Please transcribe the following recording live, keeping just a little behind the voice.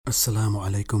Assalamu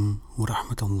alaikum wa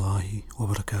rahmatullahi wa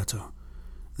barakatuh.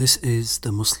 This is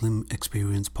the Muslim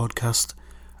Experience Podcast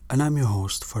and I'm your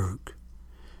host Farooq.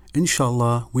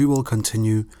 Inshallah, we will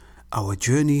continue our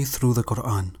journey through the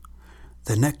Qur'an.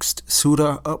 The next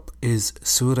surah up is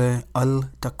Surah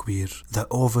Al-Takwir, the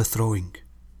overthrowing.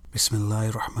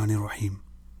 Bismillahir Rahmanir Rahim.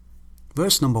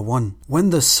 Verse number 1.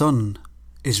 When the sun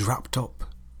is wrapped up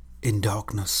in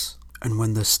darkness, and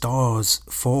when the stars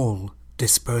fall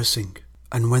dispersing,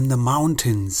 and when the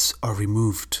mountains are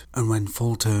removed, and when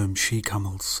full-term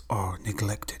she-camels are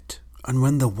neglected, and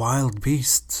when the wild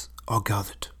beasts are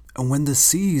gathered, and when the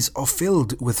seas are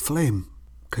filled with flame.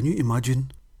 Can you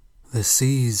imagine? The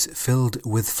seas filled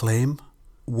with flame?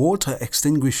 Water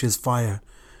extinguishes fire,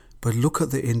 but look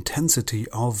at the intensity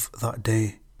of that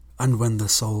day. And when the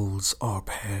souls are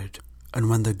paired, and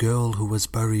when the girl who was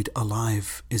buried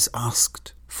alive is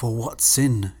asked for what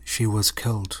sin she was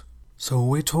killed. So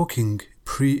we're talking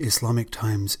pre-Islamic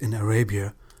times in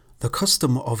Arabia. The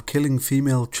custom of killing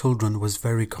female children was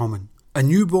very common. A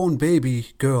newborn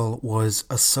baby girl was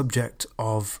a subject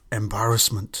of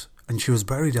embarrassment, and she was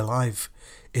buried alive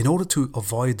in order to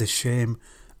avoid the shame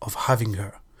of having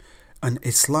her. And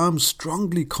Islam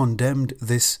strongly condemned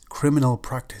this criminal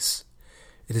practice.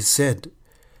 It is said,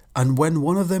 and when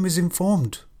one of them is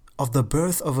informed of the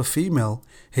birth of a female,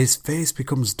 his face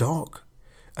becomes dark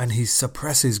and he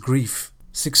suppresses grief.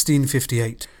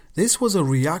 1658. This was a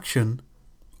reaction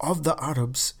of the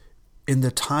Arabs in the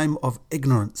time of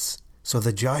ignorance, so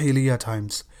the Jahiliyyah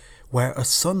times, where a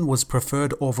son was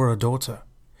preferred over a daughter.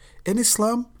 In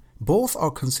Islam, both are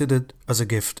considered as a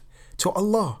gift. To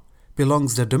Allah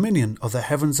belongs the dominion of the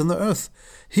heavens and the earth.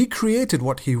 He created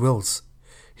what He wills.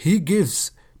 He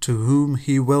gives to whom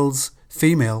He wills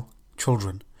female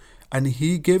children, and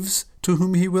He gives to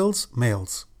whom He wills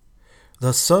males.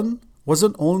 The son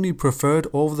wasn't only preferred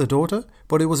over the daughter,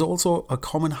 but it was also a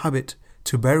common habit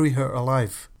to bury her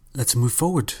alive. Let's move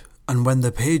forward. And when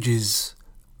the pages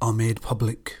are made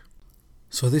public.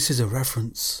 So this is a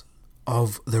reference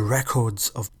of the records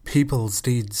of people's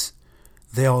deeds.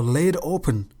 They are laid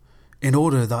open in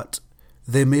order that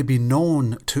they may be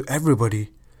known to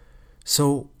everybody.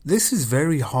 So this is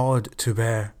very hard to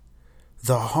bear.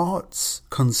 The hearts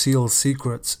conceal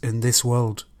secrets in this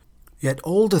world. Yet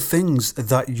all the things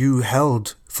that you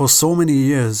held for so many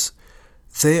years,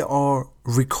 they are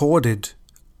recorded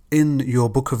in your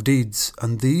book of deeds,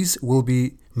 and these will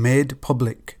be made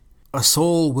public. A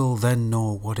soul will then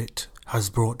know what it has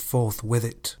brought forth with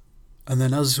it. And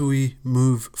then as we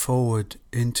move forward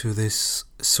into this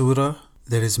surah,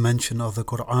 there is mention of the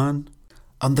Qur'an,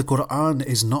 and the Qur'an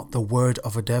is not the word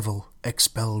of a devil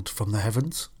expelled from the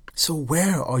heavens. So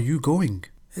where are you going?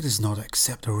 It is not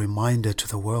except a reminder to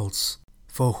the worlds.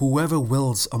 For whoever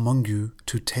wills among you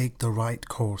to take the right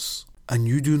course, and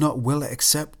you do not will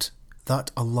except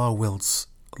that Allah wills,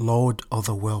 Lord of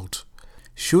the world.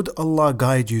 Should Allah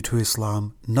guide you to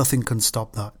Islam, nothing can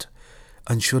stop that.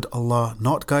 And should Allah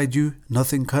not guide you,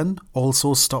 nothing can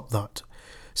also stop that.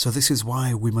 So this is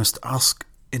why we must ask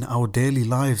in our daily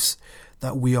lives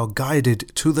that we are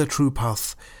guided to the true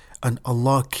path, and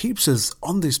Allah keeps us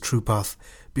on this true path,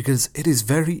 because it is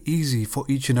very easy for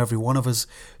each and every one of us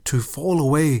to fall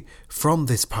away from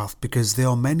this path, because there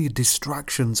are many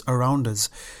distractions around us.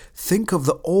 Think of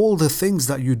all the things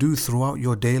that you do throughout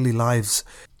your daily lives.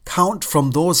 Count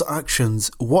from those actions,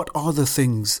 what are the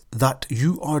things that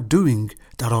you are doing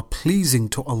that are pleasing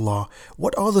to Allah?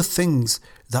 What are the things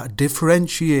that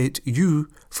differentiate you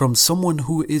from someone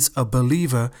who is a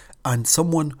believer and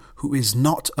someone who is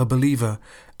not a believer?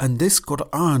 And this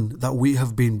Qur'an that we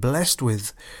have been blessed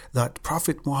with, that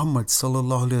Prophet Muhammad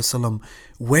sallallahu alaihi wasallam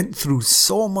went through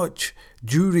so much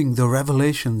during the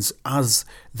revelations as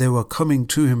they were coming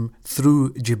to him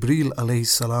through Jibreel alayhi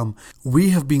salam. We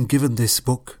have been given this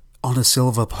book on a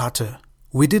silver platter.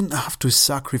 We didn't have to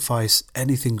sacrifice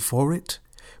anything for it.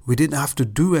 We didn't have to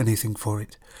do anything for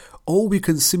it. All we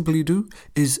can simply do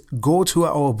is go to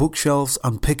our bookshelves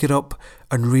and pick it up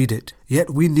and read it. Yet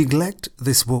we neglect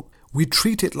this book. We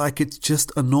treat it like it's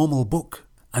just a normal book.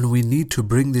 And we need to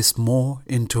bring this more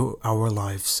into our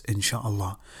lives,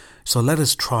 inshallah. So let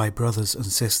us try, brothers and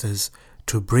sisters,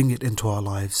 to bring it into our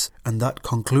lives. And that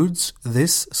concludes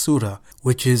this surah,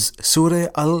 which is Surah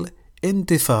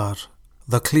Al-Intifar,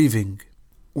 the cleaving.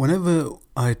 Whenever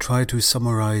I try to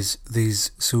summarize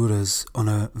these surahs on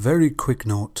a very quick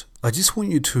note, I just want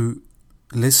you to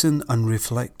listen and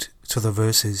reflect to the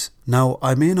verses. Now,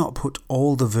 I may not put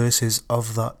all the verses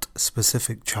of that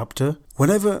specific chapter.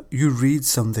 Whenever you read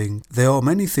something, there are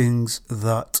many things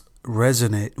that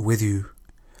resonate with you.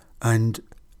 And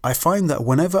I find that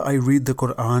whenever I read the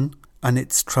Qur'an and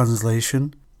its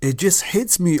translation, it just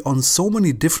hits me on so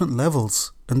many different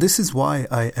levels. And this is why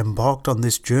I embarked on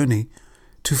this journey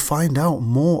to find out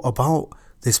more about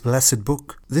this blessed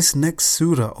book. This next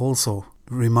surah also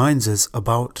reminds us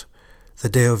about the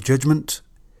Day of Judgment.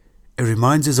 It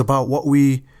reminds us about what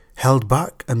we held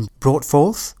back and brought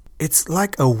forth. It's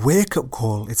like a wake-up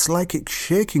call. It's like it's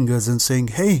shaking us and saying,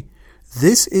 hey,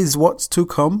 this is what's to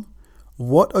come.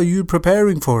 What are you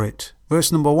preparing for it?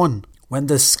 Verse number 1. When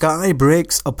the sky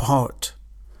breaks apart.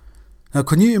 Now,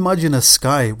 can you imagine a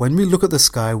sky? When we look at the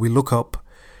sky, we look up.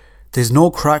 There's no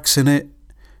cracks in it.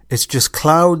 It's just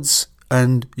clouds.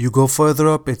 And you go further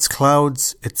up, it's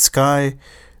clouds, it's sky.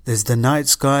 There's the night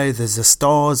sky, there's the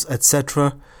stars,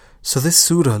 etc. So this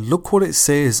surah, look what it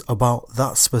says about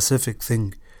that specific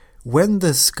thing. When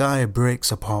the sky breaks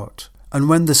apart and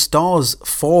when the stars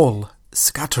fall,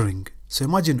 scattering. So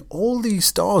imagine all these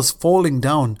stars falling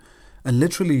down and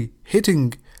literally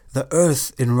hitting the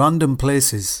earth in random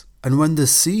places. And when the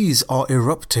seas are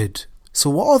erupted. So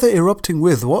what are they erupting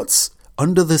with? What's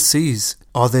under the seas?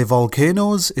 Are they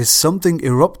volcanoes? Is something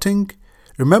erupting?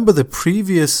 Remember the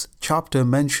previous chapter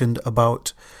mentioned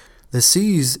about the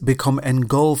seas become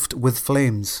engulfed with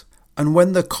flames. And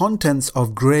when the contents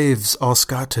of graves are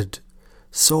scattered.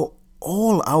 So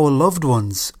all our loved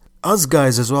ones, us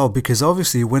guys as well, because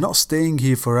obviously we're not staying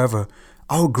here forever.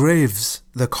 Our graves,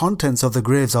 the contents of the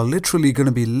graves are literally going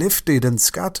to be lifted and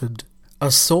scattered.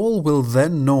 A soul will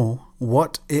then know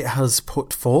what it has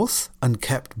put forth and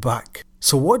kept back.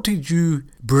 So what did you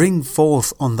bring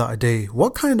forth on that day?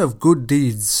 What kind of good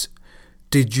deeds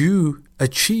did you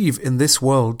achieve in this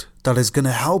world that is going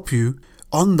to help you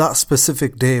on that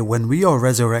specific day when we are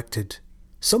resurrected?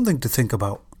 Something to think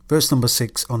about. Verse number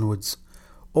 6 onwards.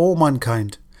 O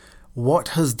mankind, what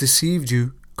has deceived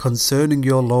you concerning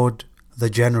your Lord, the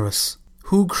Generous,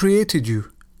 who created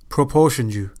you,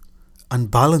 proportioned you, and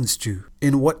balanced you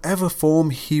in whatever form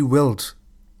He willed?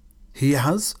 He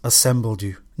has assembled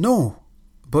you. No,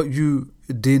 but you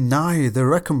deny the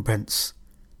recompense.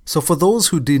 So for those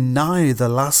who deny the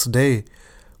last day,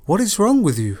 what is wrong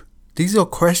with you? These are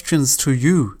questions to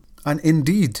you. And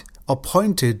indeed,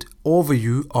 appointed over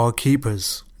you are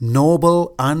keepers,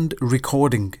 noble and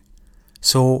recording.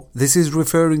 So this is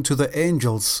referring to the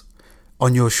angels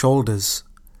on your shoulders.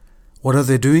 What are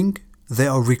they doing? They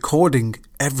are recording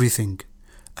everything.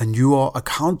 And you are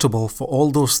accountable for all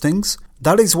those things.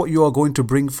 That is what you are going to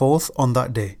bring forth on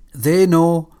that day. They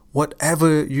know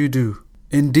whatever you do.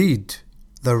 Indeed,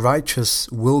 the righteous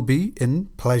will be in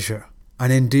pleasure.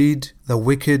 And indeed, the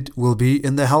wicked will be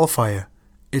in the hellfire.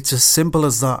 It's as simple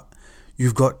as that.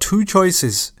 You've got two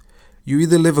choices. You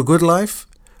either live a good life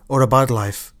or a bad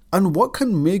life. And what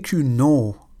can make you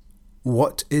know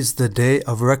what is the day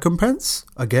of recompense?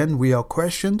 Again, we are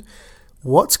questioned.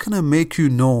 What's going to make you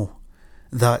know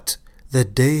that the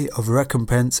day of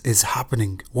recompense is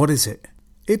happening? What is it?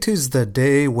 It is the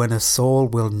day when a soul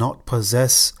will not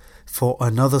possess for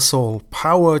another soul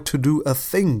power to do a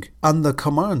thing, and the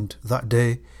command that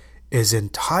day is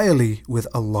entirely with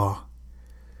Allah.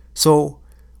 So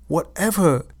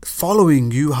whatever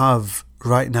following you have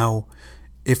right now,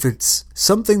 if it's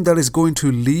something that is going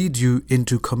to lead you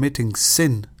into committing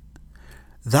sin,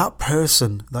 that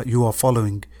person that you are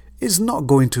following is not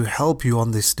going to help you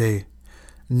on this day.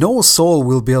 No soul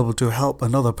will be able to help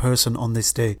another person on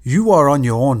this day. You are on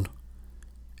your own.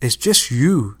 It's just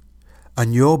you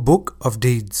and your book of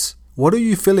deeds. What are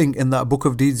you filling in that book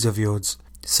of deeds of yours?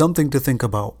 Something to think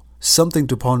about, something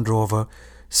to ponder over,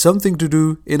 something to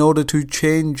do in order to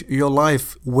change your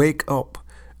life. Wake up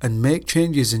and make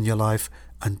changes in your life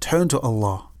and turn to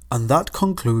Allah. And that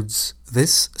concludes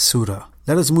this surah.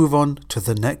 Let us move on to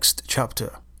the next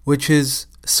chapter, which is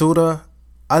Surah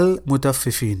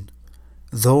Al-Mutafifeen,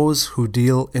 those who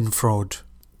deal in fraud.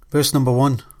 Verse number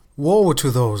 1. Woe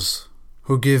to those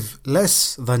who give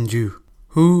less than due,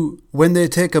 who, when they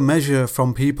take a measure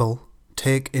from people,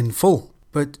 take in full.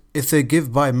 But if they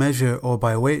give by measure or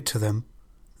by weight to them,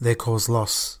 they cause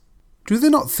loss. Do they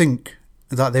not think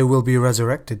that they will be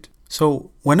resurrected?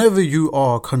 So, whenever you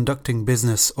are conducting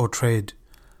business or trade,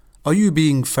 are you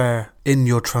being fair in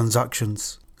your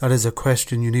transactions? That is a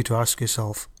question you need to ask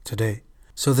yourself today.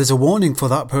 So there's a warning for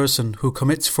that person who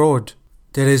commits fraud.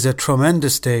 There is a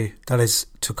tremendous day that is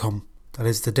to come. That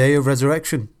is the day of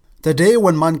resurrection. The day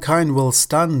when mankind will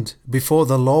stand before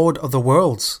the Lord of the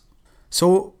worlds.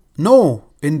 So, no,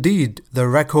 indeed, the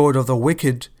record of the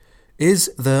wicked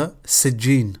is the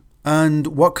Sijjeen. And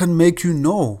what can make you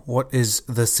know what is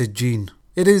the Sijjeen?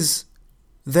 It is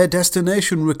their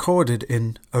destination recorded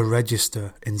in a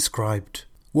register inscribed.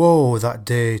 Woe that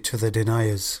day to the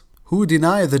deniers, who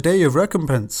deny the day of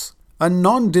recompense. and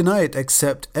none deny it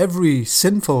except every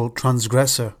sinful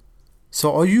transgressor.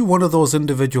 So are you one of those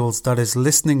individuals that is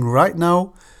listening right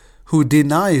now who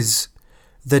denies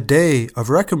the day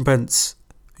of recompense?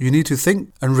 You need to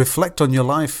think and reflect on your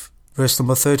life. Verse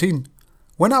number 13.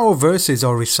 When our verses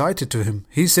are recited to him,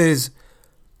 he says,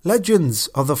 legends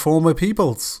of the former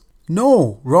peoples.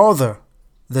 No, rather,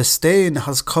 the stain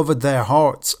has covered their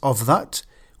hearts of that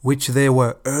which they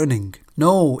were earning.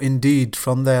 No, indeed,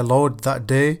 from their Lord that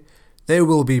day, they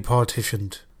will be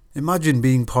partitioned. Imagine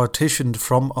being partitioned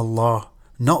from Allah,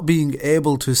 not being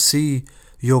able to see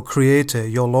your Creator,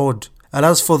 your Lord. And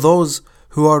as for those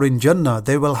who are in Jannah,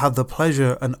 they will have the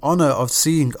pleasure and honor of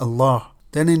seeing Allah.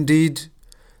 Then indeed,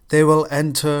 they will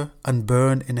enter and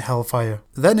burn in hellfire.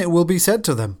 Then it will be said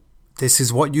to them, this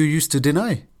is what you used to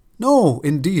deny. No,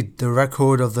 indeed, the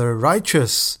record of the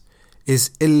righteous is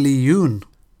Illiyun.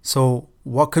 So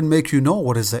what can make you know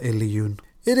what is the Illiyun?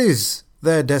 It is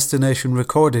their destination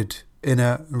recorded in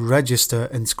a register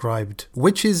inscribed,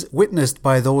 which is witnessed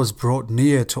by those brought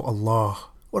near to Allah.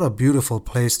 What a beautiful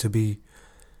place to be,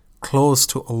 close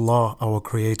to Allah, our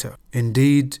Creator.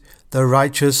 Indeed, the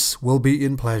righteous will be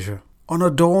in pleasure, on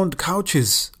adorned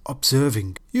couches,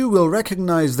 observing. You will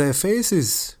recognize their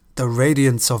faces, the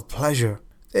radiance of pleasure.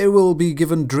 They will be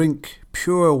given drink,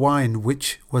 pure wine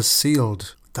which was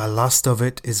sealed. The last of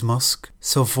it is musk.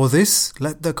 So for this,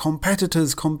 let the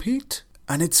competitors compete.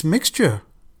 And its mixture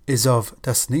is of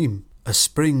tasneem, a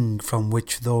spring from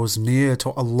which those near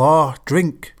to Allah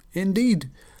drink. Indeed,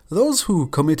 those who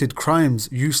committed crimes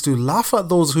used to laugh at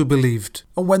those who believed.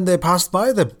 And when they passed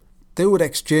by them, they would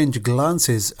exchange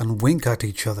glances and wink at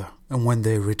each other. And when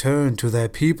they returned to their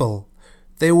people,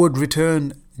 they would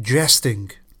return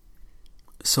jesting.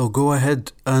 So go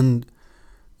ahead and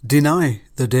deny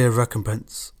the day of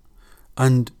recompense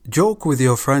and joke with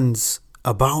your friends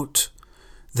about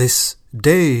this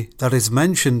day that is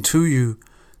mentioned to you,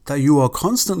 that you are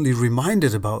constantly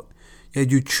reminded about,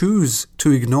 yet you choose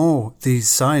to ignore these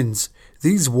signs,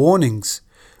 these warnings,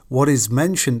 what is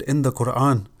mentioned in the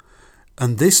Qur'an.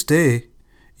 And this day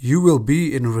you will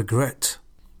be in regret.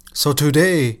 So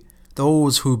today,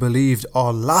 those who believed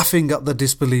are laughing at the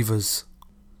disbelievers.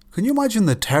 Can you imagine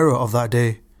the terror of that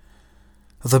day?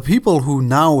 The people who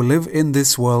now live in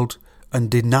this world and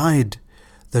denied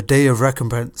the day of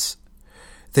recompense.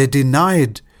 They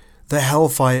denied the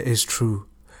hellfire is true.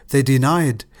 They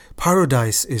denied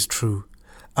paradise is true.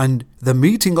 And the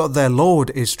meeting of their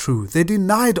Lord is true. They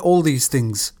denied all these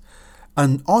things.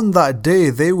 And on that day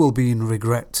they will be in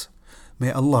regret.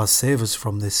 May Allah save us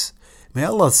from this. May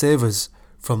Allah save us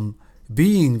from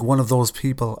being one of those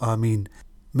people. Ameen.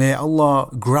 May Allah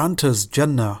grant us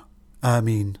Jannah.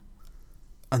 Ameen.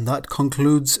 And that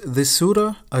concludes this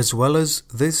surah as well as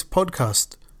this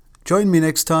podcast. Join me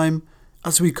next time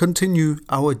as we continue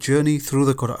our journey through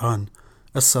the Qur'an.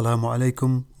 Assalamu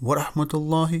alaikum wa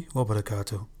rahmatullahi wa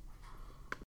barakatuh.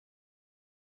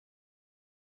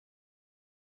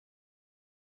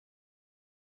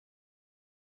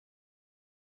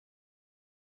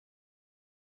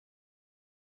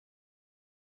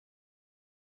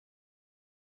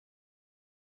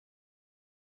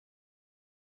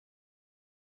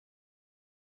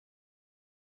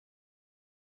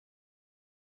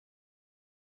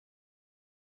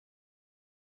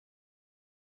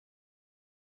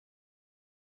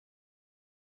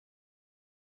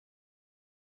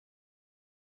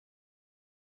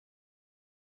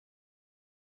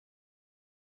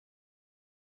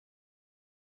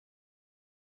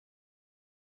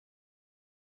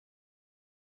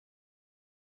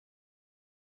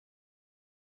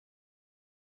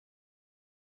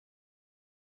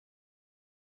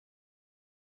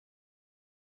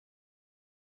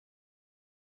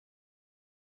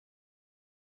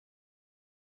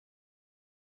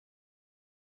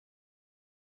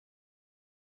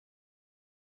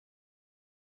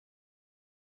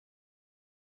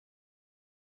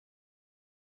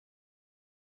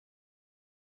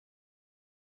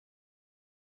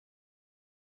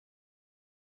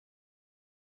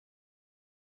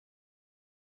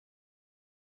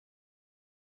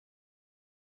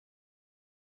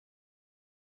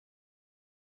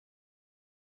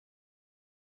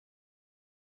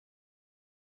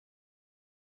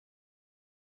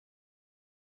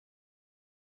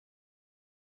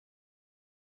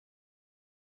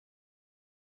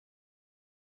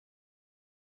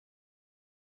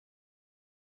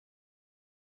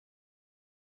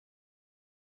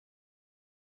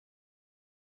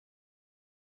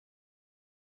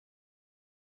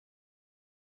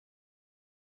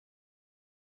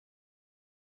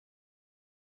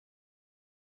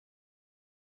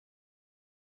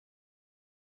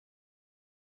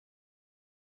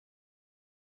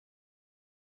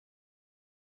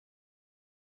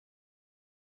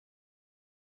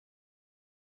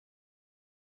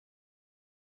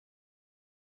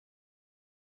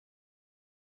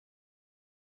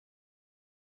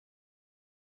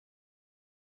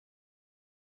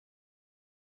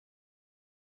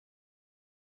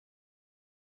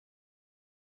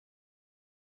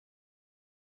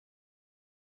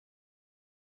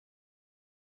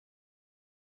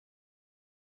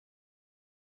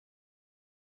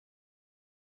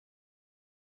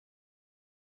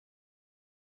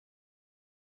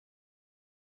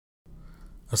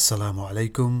 Assalamu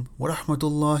alaikum wa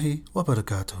rahmatullahi wa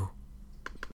barakatuh.